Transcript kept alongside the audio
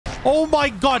Oh my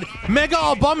god. Mega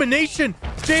abomination.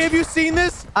 Jay, have you seen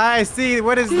this? I see.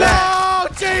 What is that?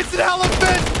 No, Jay, it's an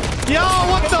elephant. Yo,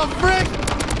 what the frick?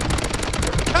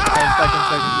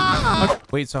 Ah! Okay.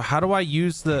 Wait, so how do I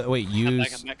use the... Wait,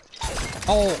 use...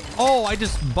 Oh, I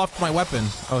just buffed my weapon.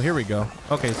 Oh, here we go.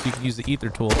 Okay, so you can use the ether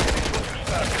tool.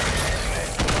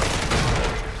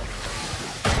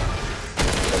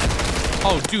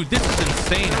 Oh, dude, this is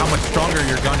insane how much stronger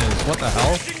your gun is. What the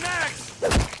hell?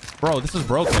 Bro, this is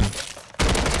broken.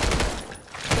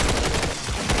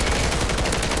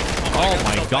 Oh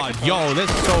my god. Yo, this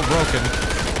is so broken.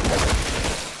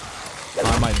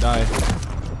 I might die.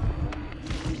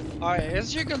 Alright,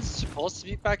 is your gun supposed to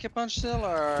be pack-a-punch still,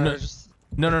 or No. just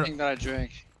No. thing that I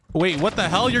drink? Wait, what the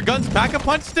hell? Your gun's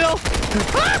pack-a-punch still?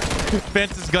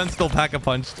 Vance's gun's still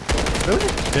pack-a-punched. Really?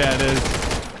 Yeah, it is.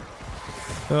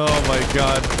 Oh my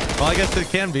god. Well, I guess it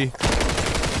can be.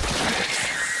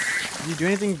 Did you do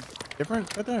anything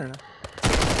different right there? Or no?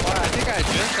 Well, I think I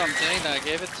did something that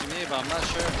gave it to me, but I'm not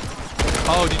sure.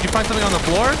 Oh, did you find something on the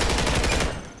floor?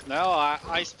 No,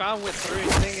 I spawned with 3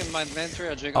 things in my inventory.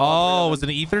 I drank Oh, was it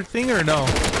an ether thing or no?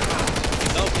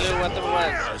 No clue what it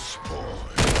was.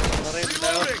 Not even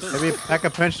know. Maybe pack a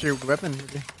punch your weapon.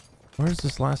 Where's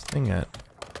this last thing at?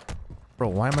 Bro,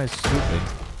 why am I stupid?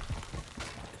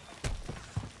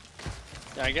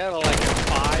 Yeah, I got like a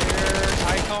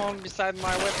fire icon beside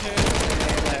my weapon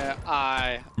and an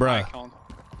eye Bruh. icon.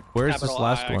 Where's Capital this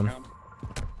last I one? icon.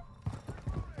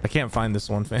 I can't find this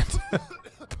one, fan.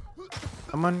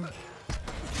 Someone.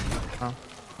 Oh.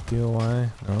 DOI?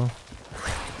 No.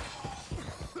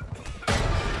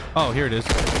 Oh, here it is.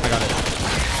 I got it.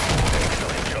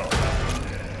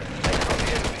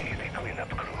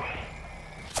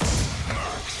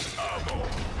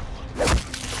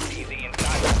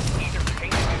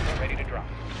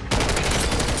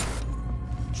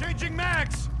 Changing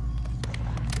max.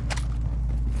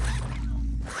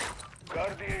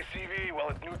 Guard the ACV while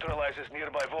it neutralizes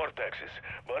nearby vortexes.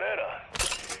 Barrera,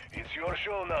 it's your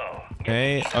show now.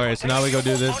 Okay. All right. So now we go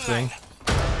do this thing.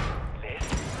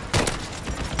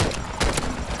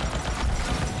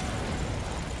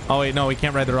 Oh wait, no, we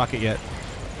can't ride the rocket yet.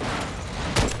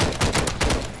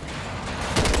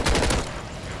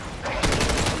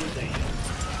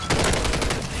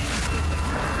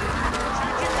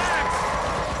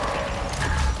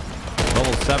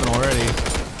 Level 7 already.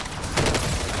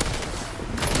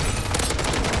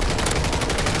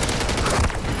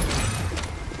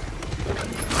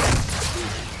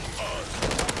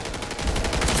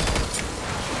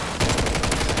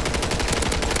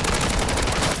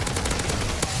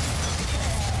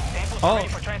 Oh,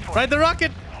 ride the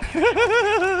rocket!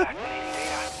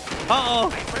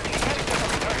 Uh-oh.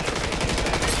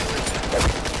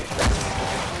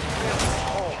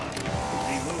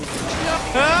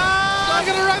 Ah, I'm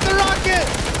gonna ride the rocket!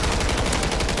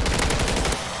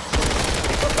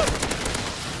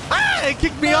 Ah, it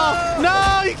kicked me off!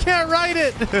 No, you can't ride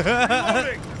it!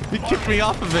 You kicked me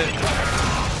off of it.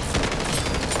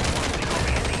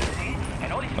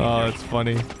 Oh, it's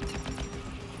funny.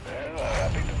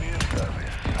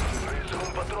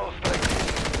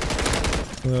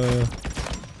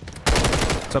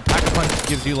 So Pack-a-Punch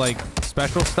gives you like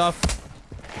special stuff.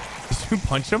 Did you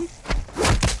punch him?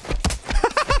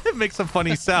 It makes a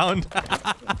funny sound.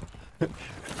 All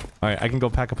right, I can go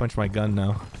Pack-a-Punch my gun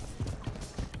now.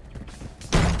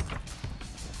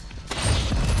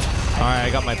 All right, I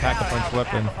got my Pack-a-Punch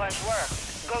weapon.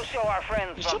 Go show our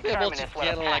friends. You should be able to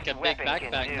get like a big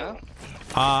backpack, no?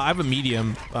 I have a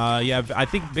medium. Yeah, I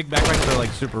think big backpacks are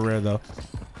like super rare though.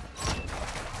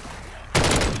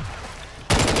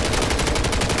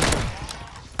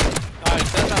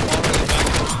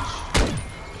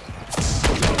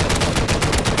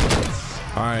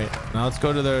 All right, now let's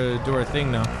go to do our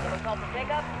thing now.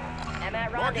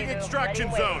 Marking extraction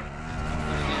zone.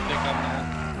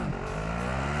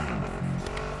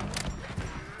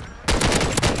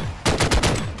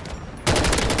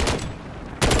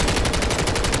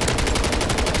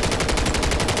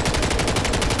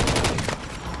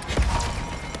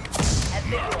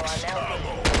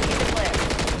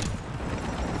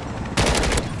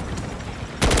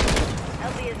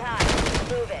 LB is high.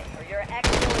 Move it, or your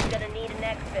exfil is gonna need an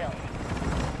exfil.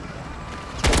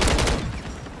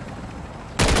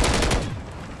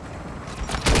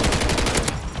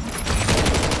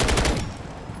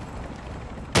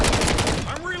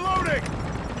 I'm reloading.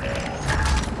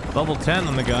 Level 10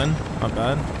 on the gun, not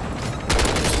bad.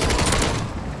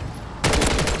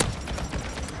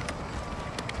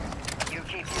 You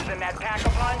keep using that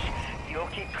pack-a-punch, you'll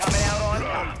keep coming out on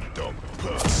top.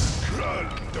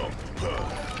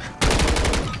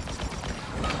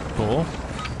 Cool.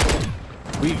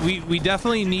 We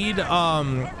definitely need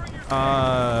more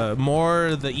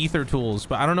the ether tools,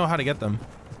 but I don't know how to get them.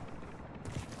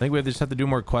 I think we just have to do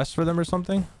more quests for them or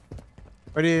something.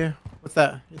 What's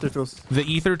that? Ether tools. The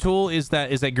ether tool is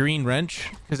that green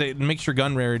wrench because it makes your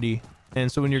gun rarity,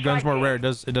 and so when your gun's more rare, it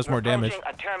does more damage.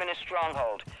 A terminus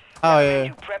stronghold. Oh yeah.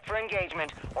 You prep for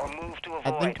engagement or move to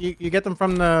avoid. I think you get them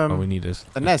from the. Oh, we need this.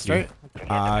 The nest, right?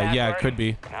 Yeah, it could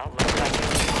be. Now, looks like you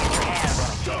keep your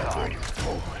hands on the card.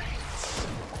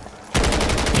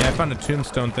 Yeah, I found a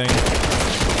tombstone thing.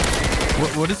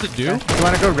 What does it do? You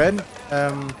want to go red?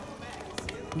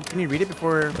 Can you read it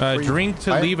before? Drink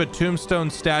to leave a tombstone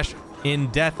stash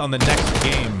in death on the next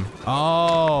game.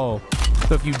 Oh,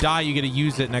 so if you die, you get to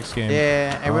use it next game.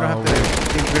 Yeah, and we don't have to.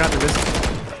 We don't have to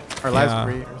risk our lives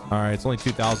for it. All right, it's only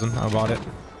 2,000. I bought it.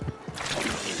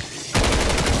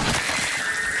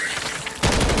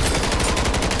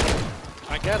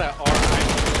 I got a RI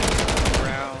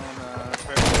brown.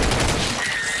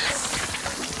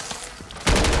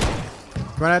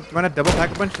 You wanna double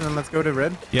pack a bunch and then let's go to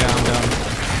red? Yeah, I'm done.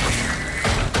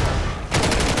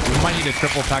 We might need a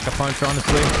triple pack a punch,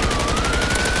 honestly.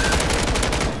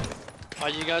 Oh,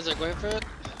 you guys are going for it?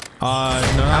 No,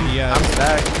 not yet. I'm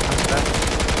stacked.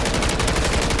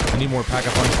 I need more pack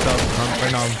a punch stuff.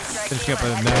 Right now, I'm finishing up a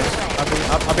nest.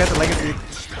 I'll be at the legacy.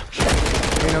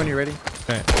 Let me know when you're ready.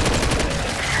 Okay.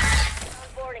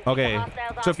 Okay.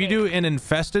 So if you do an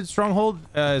infested stronghold,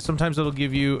 sometimes it'll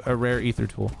give you a rare ether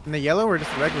tool. In the yellow or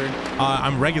just the regular?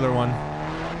 I'm regular one.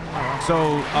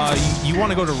 So you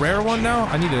want to go to rare one now?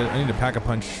 I need a pack a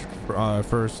punch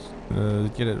first.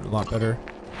 Get it a lot better.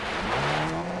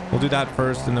 We'll do that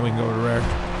first, and then we can go to rare.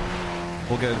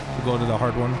 We'll go to the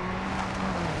hard one.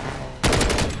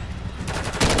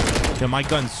 Yeah, my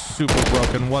gun's super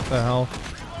broken. What the hell?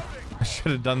 I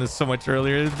should have done this so much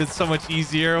earlier. It'd been so much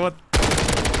easier. What?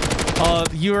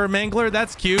 You're a mangler?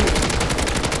 That's cute. You're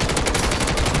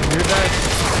dead.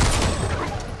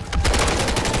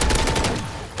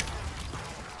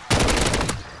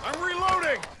 I'm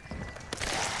reloading.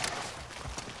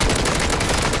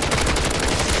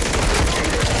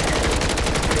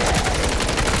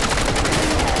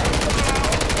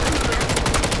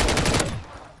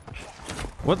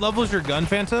 What level is your gun,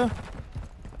 Fanta?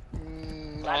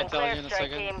 I'll tell you in a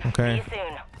second. Okay.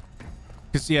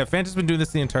 Because, yeah, Fanta's been doing this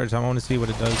the entire time. I want to see what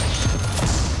it does.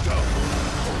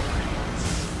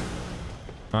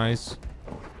 Nice.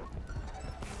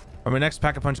 My next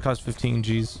pack a punch costs 15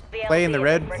 G's. Play in the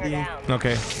red. Okay, I'm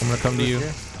going to come to you.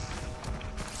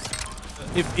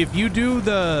 If you do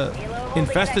the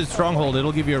infested stronghold,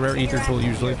 it'll give you a rare ether tool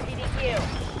usually.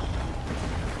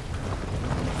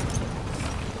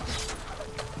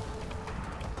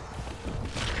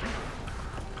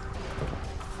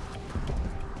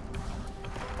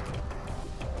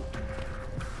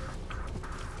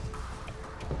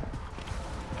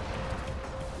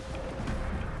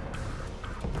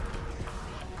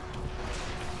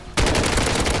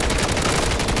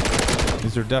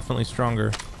 These are definitely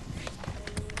stronger.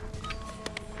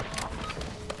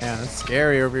 Yeah, that's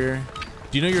scary over here.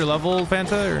 Do you know your level,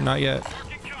 Fanta, or not yet?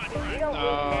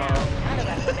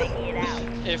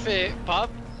 If it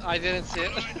popped, I didn't see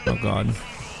it. Oh god.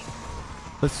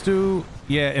 Let's do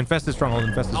infested stronghold,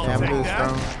 infested stronghold.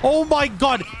 Oh my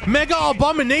god, mega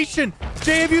abomination.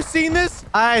 Jay, have you seen this?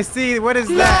 I see. What is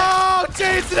that? No,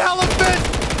 Jay, it's an elephant.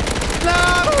 No,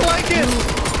 I don't like it.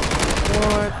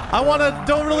 What? I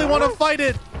don't really want to fight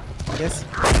it. Yes.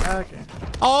 Okay.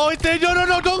 Oh,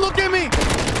 no, don't look at me.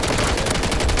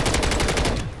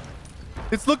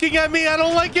 It's looking at me. I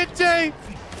don't like it, Jay.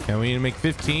 Okay, we need to make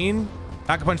 15.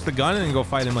 Pack a punch the gun and then go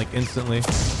fight him like instantly.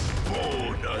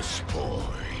 Bonus point.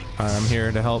 Alright, I'm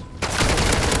here to help.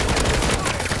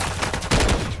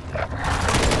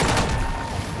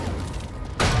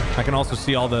 I can also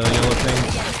see all the yellow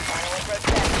things.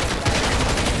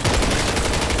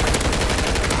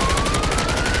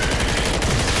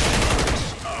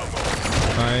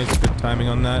 Nice, good timing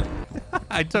on that.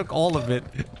 I took all of it.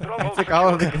 I took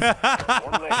all of it.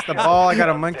 It's the ball. I got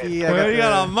a monkey. You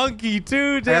got a monkey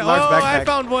too. I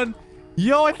found one.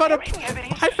 Yo, I found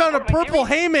a purple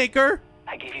haymaker.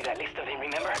 I gave you that list of them,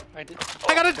 remember? I did.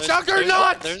 I got a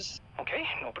juggernaut. Okay,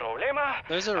 no problema.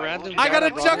 There's a random. I got a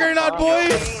juggernaut,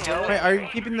 boys. Wait, are you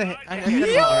keeping the? Are you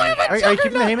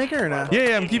keeping the haymaker or not?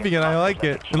 Yeah, I'm keeping it. I like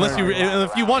it. Unless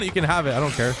if you want it, you can have it. I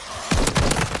don't care.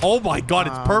 Oh my god,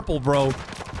 it's purple, bro.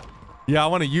 Yeah, I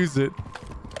want to use it.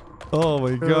 Oh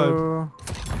my god,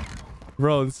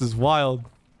 bro, this is wild.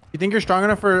 You think you're strong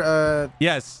enough for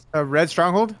yes, a red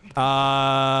stronghold?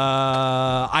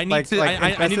 I need to.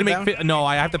 I need to make. No,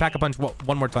 I have to pack a punch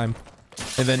one more time,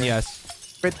 and then yes.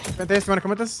 Wait, you want to come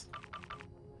with us?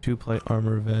 2-plate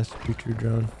armor vest, creature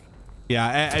drone.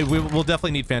 Yeah, we'll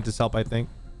definitely need Fanta's help, I think.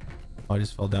 Oh, I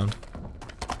just fell down.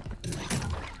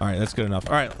 All right, that's good enough.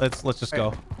 All right, let's just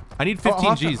go. I need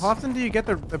 15 Gs. How often do you get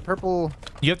the purple?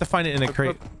 You have to find it in a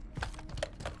crate.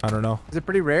 I don't know. Is it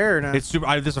pretty rare or not? It's super.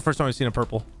 This is the first time I've seen a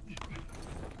purple.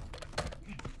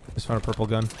 Just found a purple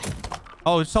gun.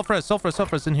 Oh, self-res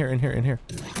in here.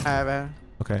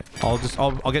 Okay, I'll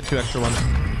get 2 extra ones.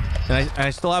 And I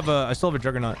still have a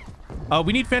juggernaut.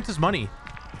 We need Fanta's money.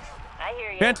 I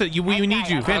hear you. Fanta, we need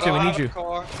you. Fanta, we need you.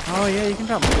 Oh yeah, you can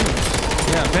drop money.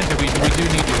 Yeah, Fanta, we do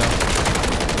need you though.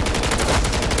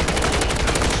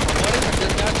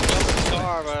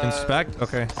 Inspect?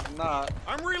 Okay. Not.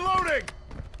 I'm reloading.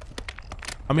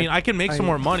 I mean, I can make some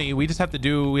more money. We just have to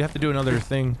do another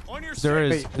thing. Is there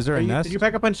a nest? Did you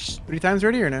pack a punch 3 times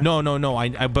already or no? No.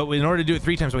 But in order to do it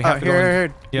 3 times, we have to go.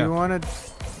 Here. Yeah. You wanted?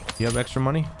 You have extra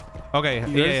money? Okay.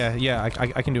 Yeah. I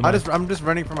can do money. I'm just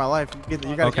running for my life. You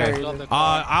gotta carry it.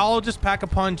 I'll just pack a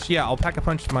punch. Yeah, I'll pack a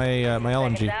punch my my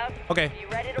LMG. Okay.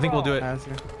 I think we'll do it. All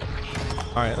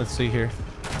right. Let's see here.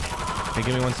 Okay,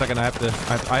 give me 1 second. I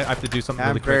have to do something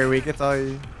really quick. I'm very weak. It's all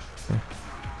you.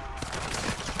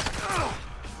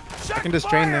 I can just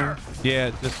train them.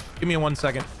 Yeah, just give me 1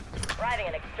 second. Arriving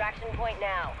at extraction point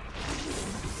now.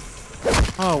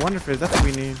 Oh, wonderful. That's what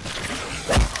we need.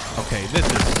 Okay, this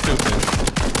is stupid.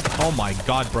 Oh my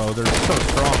god, bro. They're so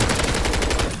strong.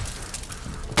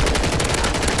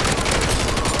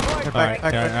 Alright,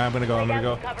 yeah, I'm gonna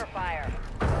go. Cover fire.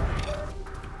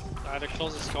 The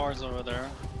closest car's over there.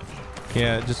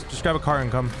 Yeah, just grab a car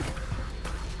and come.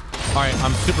 Alright,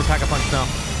 I'm super pack-a-punch now.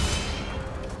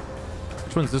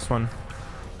 Which one's this one?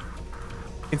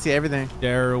 You can see everything.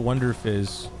 Dare Wonder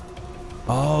Fizz.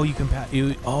 Oh, you can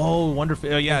Wonder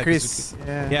Fizz. Oh, yeah. Increase.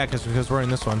 Yeah, because we're in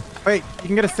this one. Wait, you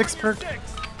can get a 6 perk.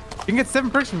 You can get 7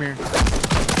 perks from here.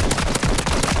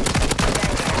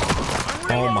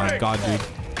 Oh my god, dude.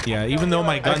 Yeah, even though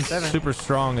my gun's super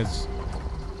strong, it's.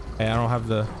 Hey, I don't have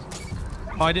the.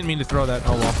 Oh, I didn't mean to throw that.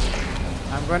 Oh well.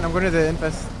 I'm going to the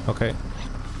infest. Okay.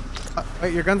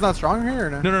 Wait, your gun's not strong here or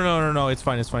no? No. It's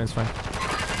fine. Oh,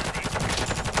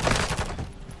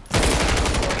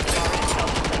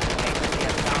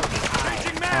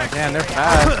 damn, they're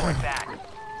fast.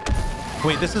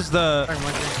 Wait, this is the.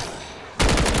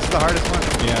 This is the hardest one.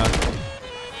 Yeah.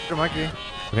 Good monkey.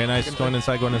 Okay, nice. Going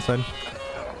inside. I'm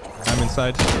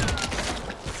inside.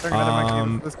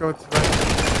 Let's go.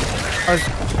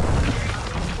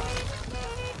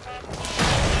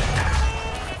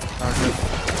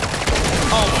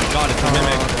 Oh my god, it's a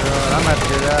mimic. God, I'm about to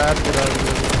do that.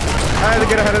 I have to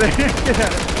get out of there. Get out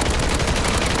of there.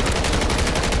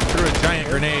 Threw a giant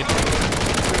grenade.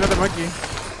 There's another monkey.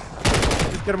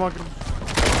 Just get him on. I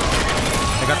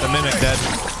got the mimic dead.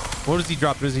 What does he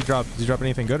drop? Does he drop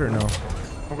anything good or no?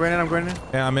 I'm going in.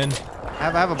 Yeah, I'm in. I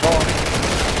have a ball.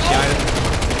 Yeah,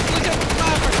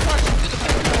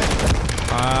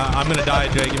 I'm gonna die,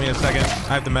 Jay. Give me a second.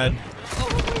 I have the med.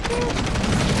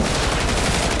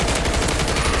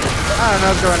 I don't know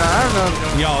what's going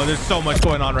on. Yo, there's so much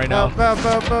going on right now.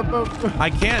 I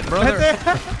can't, brother.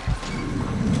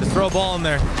 Just throw a ball in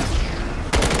there.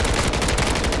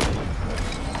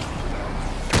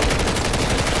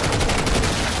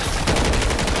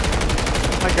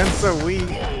 My gun's so weak.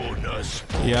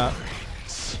 Yeah.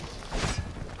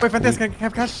 Wait, Fantas, can I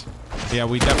have cash? Yeah,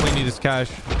 we definitely need his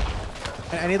cash.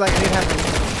 I need half.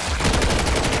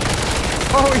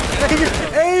 Oh,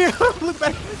 hey, look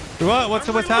back. What?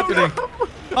 What's happening?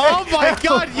 Oh my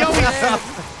god, yo,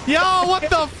 what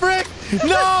the frick?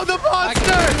 No, the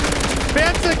monster!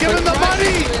 Fanta, give him the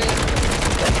money!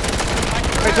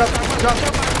 Hey, drop.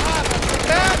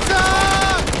 Fanta!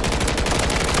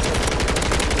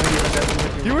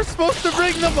 You were supposed to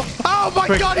bring them. Oh my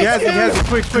god, he has it.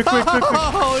 Quick.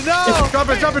 Oh no! Drop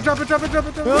it.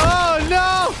 Oh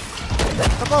no!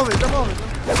 Jump over it.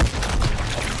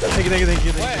 Thank you.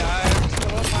 Wait,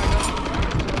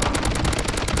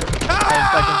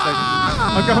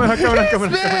 I'm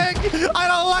coming. Big! I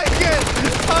don't like it!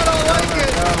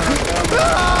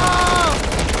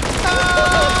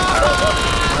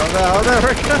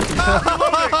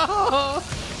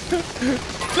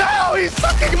 No, he's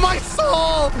sucking my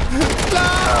soul! No!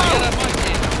 No!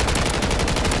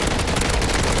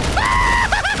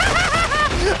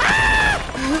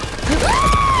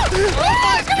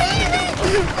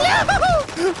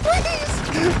 Please!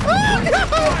 Oh no!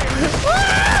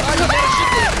 I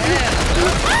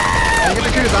get to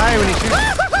shoot his eye when he shoots. I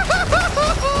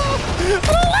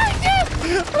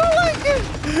don't like it!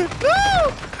 No!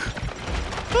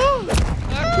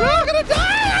 I'm gonna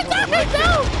die! I'm dying!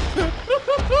 No!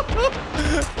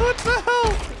 What the hell?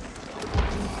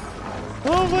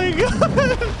 my god!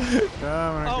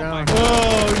 Coming, Oh my coming.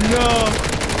 Oh no!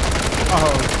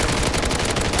 Oh,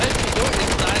 Why did you do it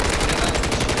inside?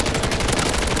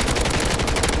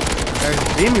 they're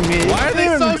beaming me. Why are they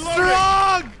so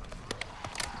strong?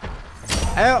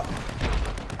 Hell.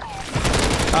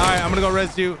 Alright, I'm gonna go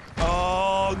res you.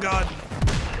 Oh god.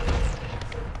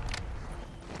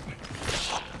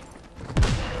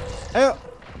 Hell.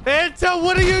 Anta,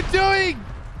 what are you doing?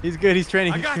 He's good. He's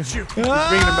training. I got you. He's bringing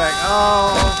him back.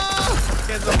 Oh.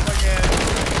 Get the fuck out.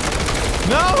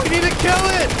 No, we need to kill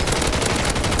it.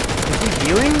 Is he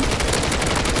healing?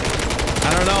 I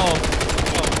don't know.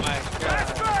 Oh my god.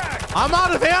 I'm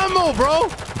out of ammo, bro.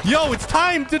 Yo, it's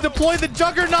time to deploy the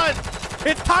juggernaut.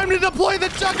 It's time to deploy the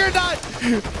juggernaut.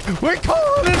 We're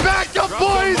calling it back up,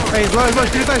 boys. Hey, he's low. He's low.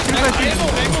 Shoot his eye. Shoot his eye. Shoot his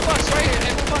eye. Ammo box right here.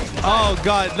 Ammo box. Oh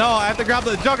god, no, I have to grab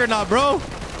the juggernaut, bro.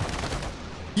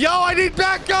 Yo, I need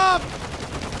backup.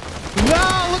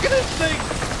 No, look at this thing.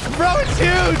 Bro, it's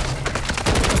huge.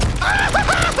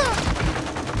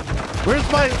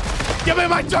 Where's my... Give me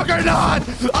my juggernaut.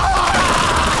 He's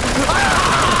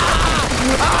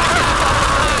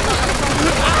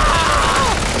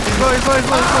low. He's low. He's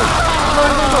low. He's low. He's low.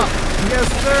 He's low. Yes,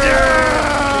 sir.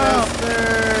 Yes, sir.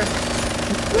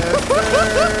 Yes,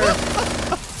 sir.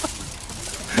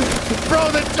 Bro,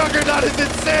 the juggernaut is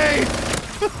insane.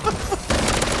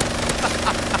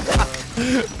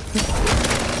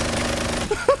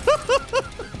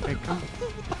 Hey, come.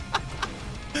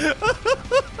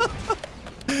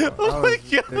 Oh my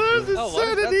god, ridiculous. this Oh,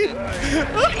 what? insanity. That's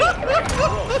it.